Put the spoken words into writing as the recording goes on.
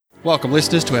Welcome,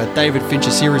 listeners, to our David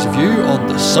Fincher series review on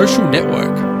The Social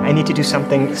Network. I need to do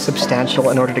something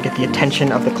substantial in order to get the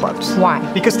attention of the clubs. Why?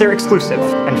 Because they're exclusive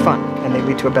and fun, and they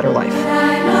lead to a better life.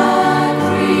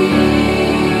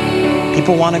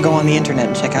 People want to go on the internet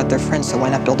and check out their friends, so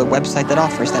why not build a website that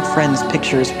offers that friends,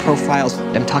 pictures, profiles?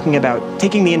 I'm talking about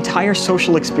taking the entire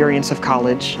social experience of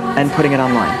college and putting it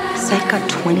online. Site got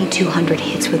 2,200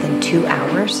 hits within 2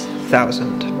 hours.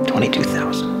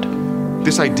 22,000.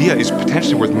 This idea is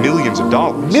potentially worth millions of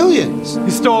dollars. Millions?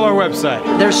 He stole our website.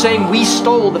 They're saying we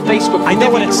stole the Facebook. I know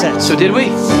what it says. So did we?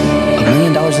 $1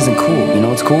 million isn't cool. You know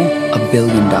what's cool? $1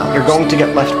 billion. You're going to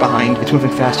get left behind. It's moving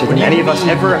faster than any of us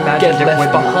ever imagined Get it left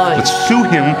would. behind. Let's sue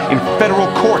him in federal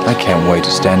court. I can't wait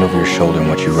to stand over your shoulder and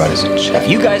watch you write us a check. If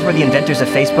you guys were the inventors of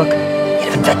Facebook,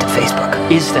 you'd have invented Facebook.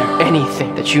 Is there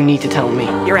anything that you need to tell me?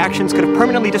 Your actions could have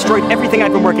permanently destroyed everything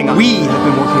I've been working on. We have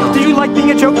been working on. Did you like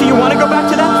being a joke? Do you want to go back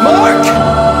to that? Mark!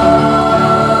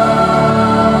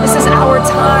 This is our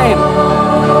time.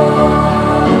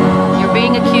 You're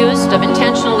being accused of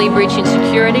intentionally breaching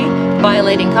security,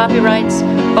 violating copyrights,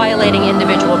 violating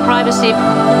individual privacy.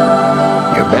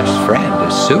 Your best friend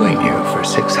is suing you for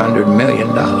 $600 million.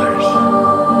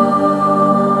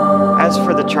 As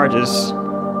for the charges,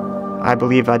 I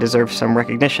believe I deserve some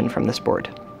recognition from this board.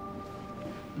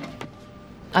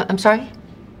 I'm sorry?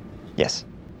 Yes.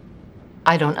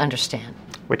 I don't understand.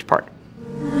 Which part?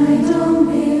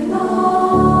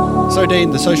 So,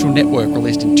 Dean, The Social Network,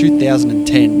 released in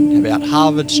 2010, about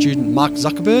Harvard student Mark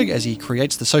Zuckerberg as he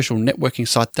creates the social networking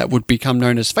site that would become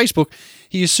known as Facebook.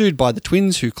 He is sued by the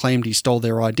twins who claimed he stole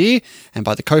their idea and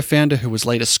by the co-founder who was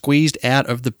later squeezed out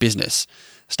of the business.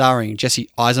 Starring Jesse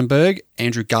Eisenberg,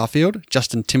 Andrew Garfield,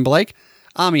 Justin Timberlake,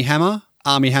 Armie Hammer,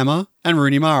 and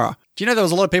Rooney Mara. Do you know there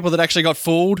was a lot of people that actually got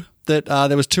fooled that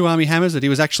there was two Armie Hammers, that he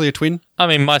was actually a twin? I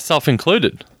mean, myself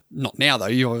included. Not now, though.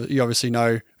 You obviously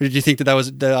know. Did you think that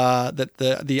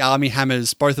the Armie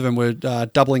Hammers, both of them were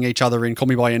doubling each other in Call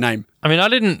Me By Your Name? I mean, I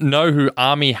didn't know who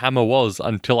Armie Hammer was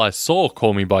until I saw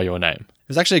Call Me By Your Name.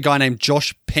 There's actually a guy named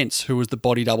Josh Pence who was the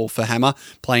body double for Hammer,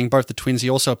 playing both the twins. He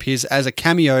also appears as a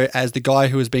cameo as the guy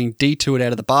who was being detoured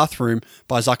out of the bathroom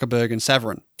by Zuckerberg and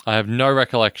Saverin. I have no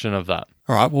recollection of that.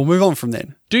 All right, we'll move on from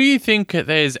then. Do you think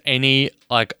there's any,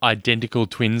 identical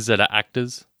twins that are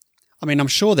actors? I mean, I'm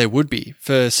sure there would be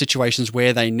for situations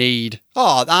where they need...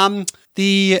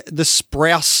 the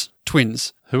Sprouse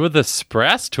twins. Who are the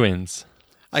Sprouse twins?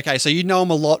 Okay, so you know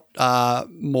them a lot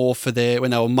more for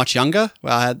when they were much younger.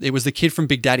 It was the kid from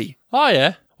Big Daddy. Oh,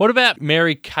 yeah. What about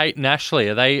Mary Kate and Ashley?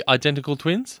 Are they identical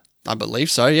twins? I believe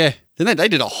so, yeah. Then they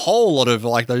did a whole lot of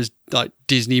those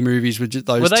Disney movies with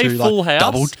those were they two, Full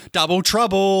House? Double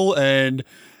Trouble, and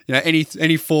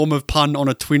any form of pun on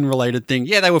a twin related thing.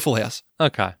 Yeah, they were Full House.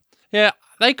 Okay. Yeah,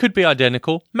 they could be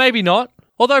identical. Maybe not.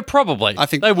 Although probably. I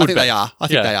think they would be. They are. I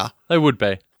think they are. They would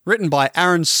be. Written by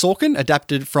Aaron Sorkin,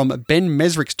 adapted from Ben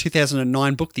Mesrick's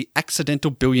 2009 book, The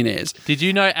Accidental Billionaires. Did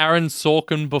you know Aaron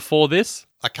Sorkin before this?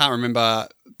 I can't remember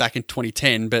back in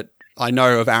 2010, but I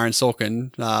know of Aaron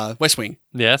Sorkin, West Wing.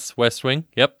 Yes, West Wing.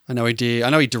 Yep. I know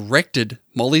he directed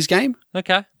Molly's Game.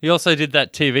 Okay. He also did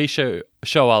that TV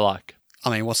show I like. I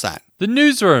mean, what's that? The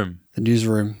Newsroom. The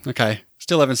Newsroom. Okay.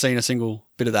 Still haven't seen a single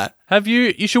bit of that. Have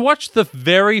you? You should watch the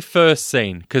very first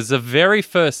scene, because the very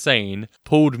first scene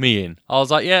pulled me in. I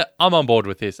was like, yeah, I'm on board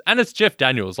with this. And it's Jeff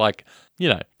Daniels.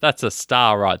 That's a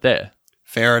star right there.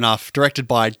 Fair enough. Directed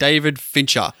by David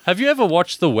Fincher. Have you ever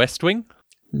watched The West Wing?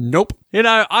 Nope.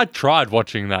 I tried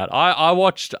watching that. I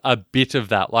watched a bit of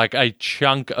that, like a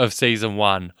chunk of season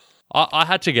 1. I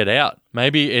had to get out.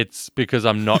 Maybe it's because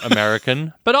I'm not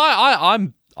American, but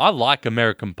I like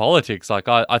American politics.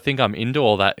 I think I'm into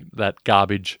all that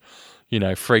garbage,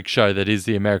 freak show that is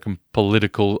the American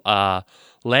political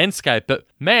landscape. But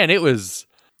man,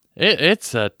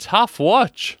 it's a tough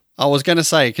watch. I was going to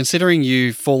say, considering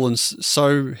you've fallen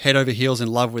so head over heels in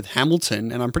love with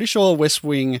Hamilton, and I'm pretty sure West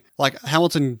Wing,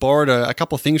 Hamilton borrowed a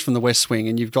couple of things from the West Wing,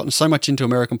 and you've gotten so much into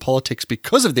American politics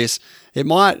because of this, it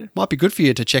might be good for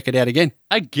you to check it out again.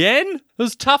 Again? It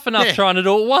was tough enough trying to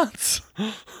do it once.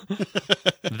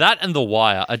 That and The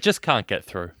Wire, I just can't get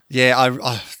through. Yeah,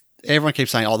 everyone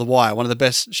keeps saying, The Wire, one of the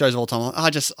best shows of all time.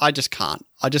 I just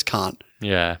can't.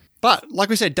 Yeah. But like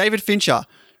we said, David Fincher.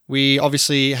 We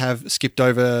obviously have skipped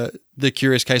over The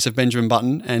Curious Case of Benjamin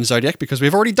Button and Zodiac because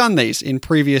we've already done these in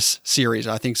previous series.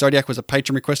 I think Zodiac was a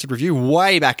patron-requested review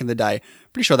way back in the day.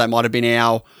 Pretty sure that might have been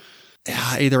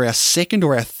either our second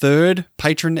or our third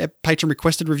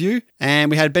patron-requested review.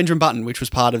 And we had Benjamin Button, which was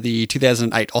part of the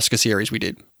 2008 Oscar series we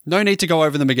did. No need to go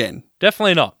over them again.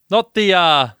 Definitely not. Not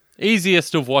the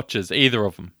easiest of watches, either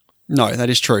of them. No, that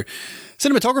is true.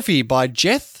 Cinematography by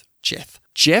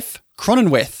Jeff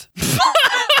Cronenweth.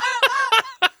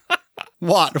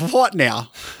 What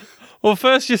now? Well,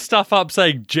 first you stuff up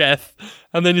saying Jeff,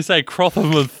 and then you say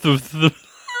Cronenweth.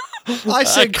 I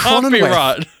said Can't be Cronenweth.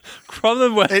 right.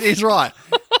 Cronenweth. It is right.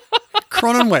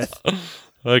 Cronenweth.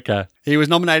 Okay. He was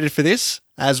nominated for this,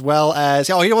 as well as...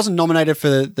 Oh, he wasn't nominated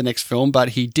for the next film, but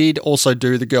he did also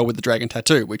do The Girl with the Dragon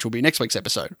Tattoo, which will be next week's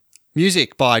episode.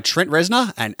 Music by Trent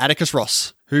Reznor and Atticus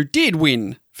Ross, who did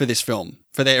win for this film,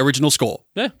 for their original score.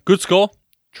 Yeah, good score.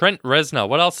 Trent Reznor.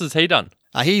 What else has he done?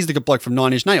 He's the good bloke from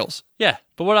 9 Inch Nails. Yeah,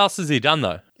 but what else has he done,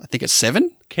 though? I think it's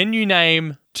 7. Can you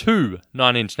name 2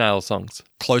 Nine Inch Nails songs?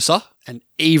 Closer and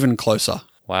even closer.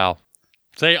 Wow.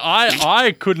 See,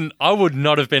 I would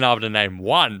not have been able to name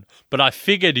 1, but I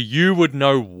figured you would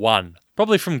know 1.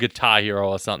 Probably from Guitar Hero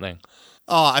or something.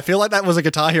 Oh, I feel like that was a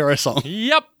Guitar Hero song.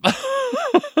 Yep.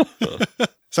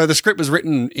 So the script was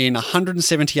written in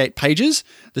 178 pages.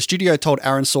 The studio told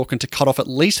Aaron Sorkin to cut off at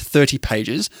least 30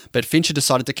 pages, but Fincher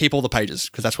decided to keep all the pages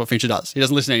because that's what Fincher does. He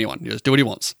doesn't listen to anyone. He just do what he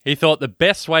wants. He thought the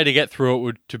best way to get through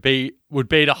it would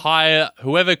be to hire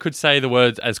whoever could say the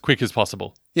words as quick as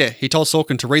possible. Yeah, he told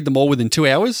Sorkin to read them all within 2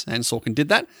 hours, and Sorkin did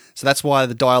that. So that's why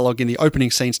the dialogue in the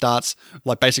opening scene starts,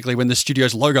 like basically when the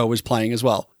studio's logo was playing as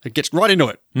well. It gets right into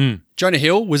it. Jonah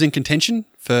Hill was in contention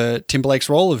for Timberlake's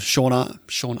role of Sean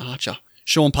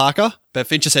Parker, but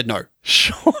Fincher said no.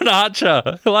 Sean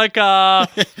Archer. Like,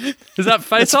 is that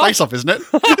Face Off? Face Off, isn't it?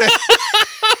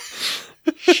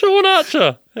 Sean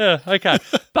Archer. Yeah, okay.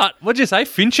 But what'd you say?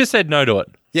 Fincher said no to it?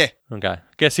 Yeah. Okay.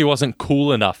 Guess he wasn't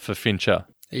cool enough for Fincher.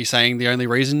 Are you saying the only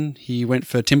reason he went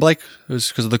for Timberlake was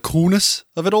because of the coolness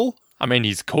of it all? I mean,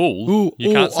 he's cool.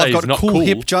 You can't say I've got he's not cool, cool.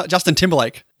 hip Justin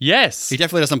Timberlake. Yes. He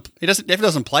definitely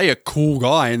doesn't play a cool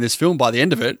guy in this film by the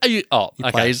end of it. Okay.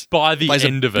 By the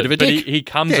end of it. But he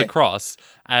comes across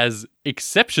as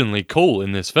exceptionally cool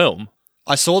in this film.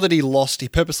 I saw that he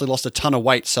purposely lost a ton of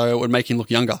weight so it would make him look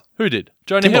younger. Who did?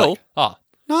 Jonah Timberlake. Hill? Oh.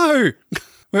 No.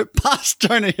 We're past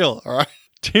Jonah Hill, all right?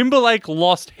 Timberlake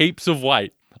lost heaps of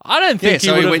weight. I don't think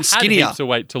he would have had heaps of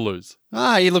weight to lose.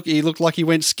 He looked like he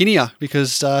went skinnier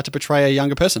because to portray a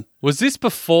younger person. Was this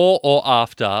before or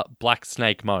after Black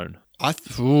Snake Moan?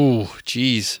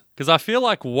 Jeez. Because I feel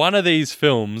like one of these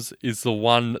films is the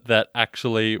one that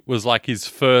actually was like his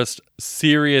first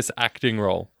serious acting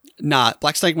role. Nah,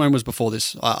 Black Snake Moan was before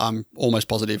this. I'm almost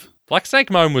positive. Black Snake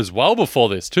Moan was well before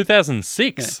this,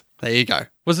 2006. Yeah, there you go.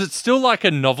 Was it still like a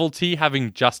novelty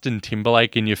having Justin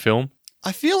Timberlake in your film?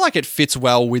 I feel like it fits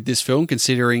well with this film,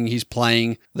 considering he's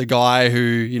playing the guy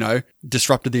who,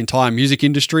 disrupted the entire music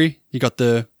industry. You got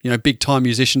the, big time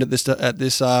musician at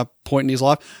this point in his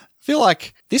life. I feel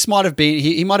like this might have been,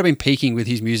 he might have been peaking with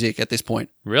his music at this point.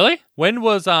 Really? When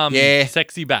was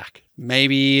Sexy Back?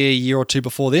 Maybe a year or two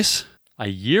before this. A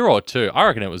year or two? I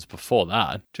reckon it was before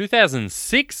that.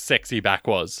 2006 Sexy Back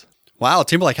was. Wow,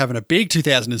 Timberlake having a big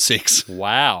 2006.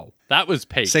 Wow, that was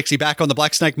peak. Sexy Back on the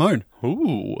Black Snake Moan.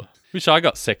 Ooh. Wish I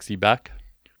got Sexy Back.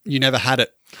 You never had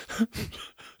it.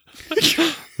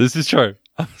 This is true.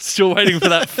 I'm still waiting for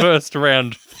that first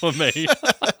round for me.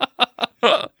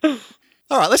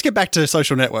 All right, let's get back to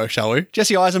Social Network, shall we?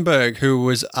 Jesse Eisenberg, who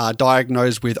was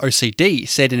diagnosed with OCD,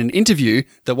 said in an interview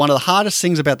that one of the hardest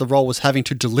things about the role was having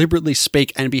to deliberately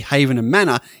speak and behave in a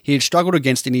manner he had struggled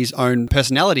against in his own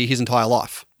personality his entire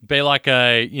life. Be like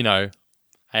a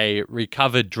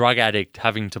recovered drug addict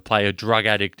having to play a drug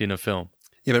addict in a film.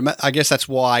 Yeah, but I guess that's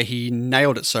why he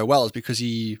nailed it so well, is because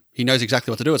he knows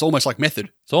exactly what to do. It's almost like method.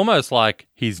 It's almost like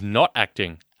he's not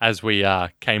acting, as we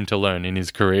came to learn in his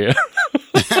career.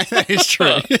 That is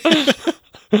true.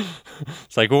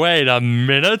 It's like, wait a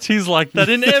minute, he's like that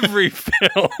in every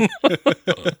film.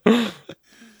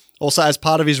 Also, as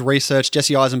part of his research,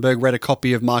 Jesse Eisenberg read a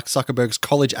copy of Mark Zuckerberg's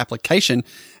college application,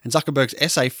 and Zuckerberg's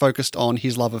essay focused on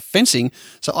his love of fencing,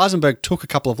 so Eisenberg took a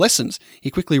couple of lessons.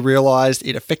 He quickly realised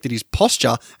it affected his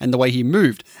posture and the way he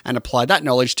moved, and applied that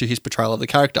knowledge to his portrayal of the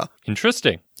character.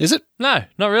 Interesting. Is it? No,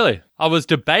 not really. I was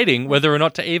debating whether or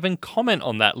not to even comment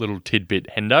on that little tidbit,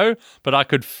 Hendo, but I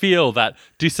could feel that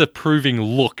disapproving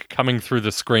look coming through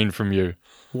the screen from you.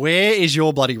 Where is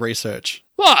your bloody research?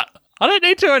 What? I don't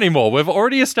need to anymore. We've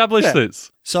already established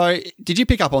this. So, did you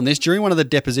pick up on this? During one of the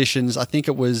depositions, I think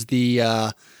it was the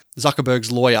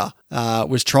Zuckerberg's lawyer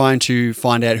was trying to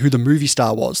find out who the movie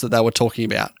star was that they were talking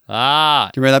about.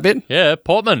 Ah. Do you remember that bit? Yeah,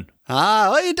 Portman.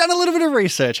 Well, you've done a little bit of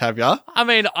research, have you? I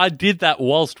mean, I did that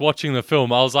whilst watching the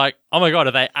film. I was like, oh my God,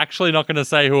 are they actually not going to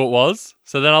say who it was?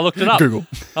 So then I looked it up. Google.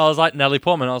 I was like, Natalie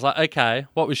Portman. I was like, okay,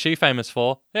 what was she famous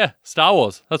for? Yeah, Star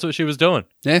Wars. That's what she was doing.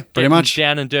 Yeah, pretty Getting much.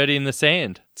 down and dirty in the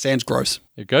sand. Sand's gross.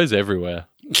 It goes everywhere.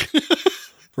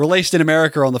 Released in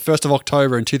America on the 1st of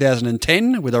October in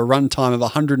 2010 with a runtime of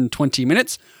 120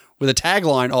 minutes with a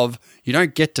tagline of, "You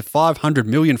don't get to 500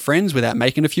 million friends without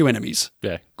making a few enemies."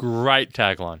 Yeah, great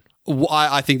tagline.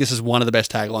 I think this is one of the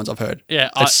best taglines I've heard. Yeah,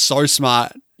 it's so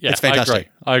smart. Yeah, it's fantastic.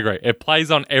 I agree. It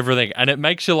plays on everything and it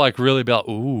makes you like really be like,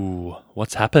 ooh,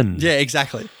 what's happened? Yeah,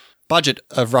 exactly. Budget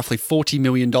of roughly $40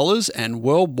 million and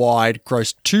worldwide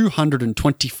grossed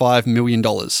 $225 million.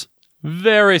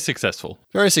 Very successful.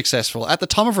 Very successful. At the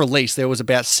time of release, there was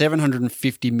about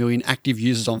 750 million active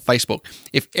users on Facebook.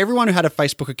 If everyone who had a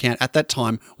Facebook account at that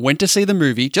time went to see the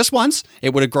movie just once,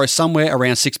 it would have grossed somewhere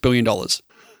around $6 billion.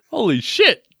 Holy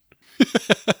shit.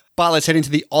 But let's head into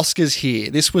the Oscars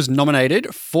here. This was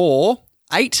nominated for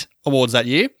 8 awards that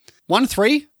year. Won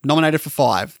 3, nominated for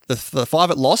 5. The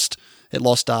 5 it lost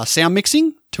sound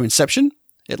mixing to Inception.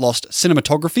 It lost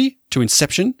cinematography to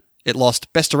Inception. It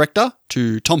lost Best Director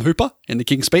to Tom Hooper in The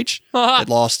King's Speech. It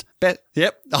lost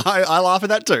I laugh at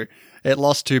that too. It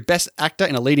lost to Best Actor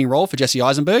in a Leading Role for Jesse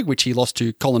Eisenberg, which he lost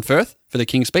to Colin Firth for The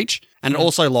King's Speech. And it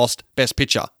also lost Best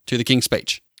Picture to The King's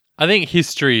Speech. I think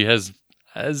history has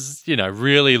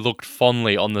really looked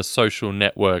fondly on The Social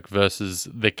Network versus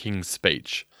The King's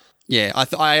Speech. Yeah,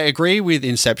 I agree with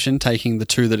Inception taking the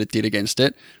 2 that it did against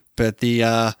it, but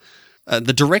the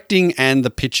directing and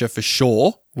the picture for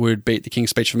sure would beat The King's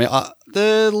Speech for me.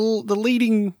 The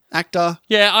leading actor...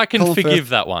 Yeah, I can Colin forgive Firth.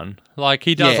 that one. Like,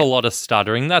 he does a lot of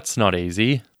stuttering. That's not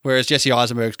easy. Whereas Jesse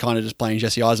Eisenberg's kind of just playing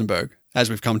Jesse Eisenberg, as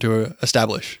we've come to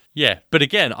establish. Yeah, but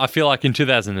again, I feel like in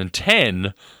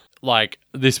 2010, like,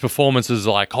 this performance is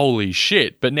like, holy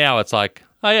shit. But now it's like,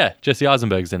 oh yeah, Jesse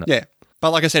Eisenberg's in it. Yeah.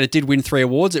 But like I said, it did win 3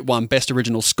 awards. It won Best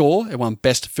Original Score. It won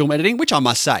Best Film Editing, which I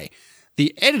must say,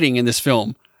 the editing in this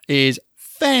film is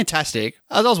fantastic.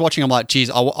 As I was watching, I'm like,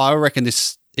 geez, I reckon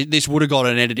this would have got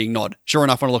an editing nod. Sure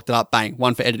enough, when I looked it up, bang,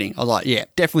 1 for editing. I was like, yeah,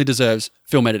 definitely deserves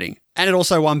film editing. And it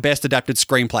also won Best Adapted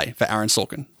Screenplay for Aaron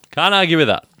Sorkin. Can't argue with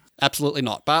that. Absolutely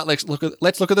not. But let's look at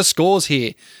the scores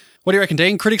here. What do you reckon,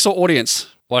 Dean? Critics or audience?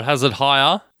 What has it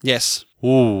higher? Yes.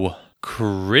 Ooh,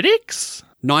 critics?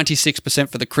 96%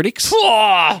 for the critics,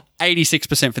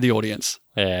 86% for the audience.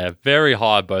 Yeah, very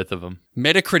high, both of them.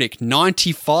 Metacritic,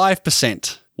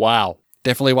 95%. Wow.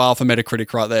 Definitely wow for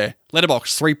Metacritic right there.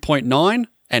 Letterboxd, 3.9,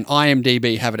 and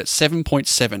IMDb have it at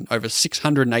 7.7 over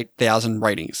 608,000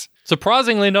 ratings.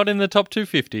 Surprisingly not in the top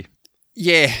 250.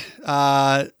 Yeah,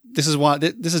 this is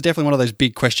definitely one of those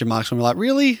big question marks when we're like,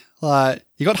 really? Like,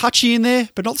 you got Hutchie in there,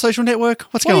 but not Social Network?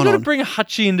 What's going on? Why you got to bring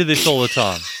Hutchie into this all the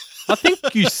time? I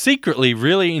think you secretly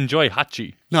really enjoy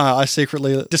Hutchie. No, I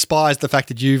secretly despise the fact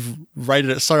that you've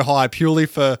rated it so high purely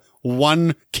for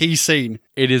one key scene.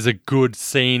 It is a good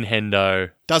scene, Hendo.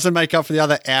 Doesn't make up for the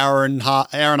other hour and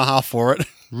a half for it.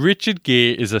 Richard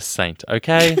Gere is a saint,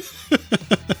 okay?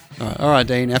 All right,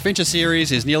 Dean. Our Fincher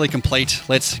series is nearly complete.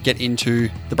 Let's get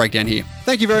into the breakdown here.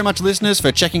 Thank you very much, listeners,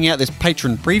 for checking out this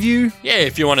patron preview. Yeah,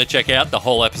 if you want to check out the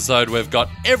whole episode, we've got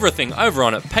everything over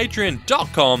on at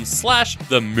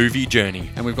patreon.com/themoviejourney.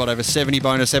 And we've got over 70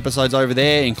 bonus episodes over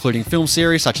there, including film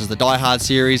series such as the Die Hard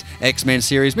series, X-Men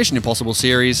series, Mission Impossible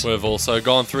series. We've also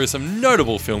gone through some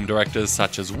notable film directors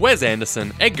such as Wes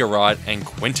Anderson, Edgar Wright, and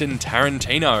Quentin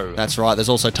Tarantino. That's right. There's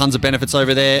also tons of benefits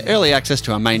over there. Early access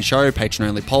to our main show,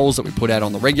 patron-only polls that we put out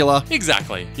on the regular.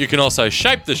 Exactly. You can also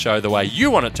shape the show the way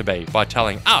you want it to be by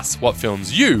telling us what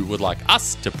films you would like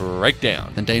us to break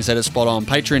down. And Dean said it's spot on.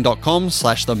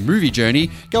 Patreon.com/themoviejourney.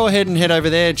 Go ahead and head over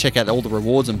there and check out all the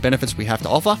rewards and benefits we have to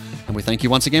offer. And we thank you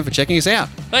once again for checking us out.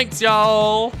 Thanks,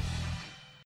 y'all.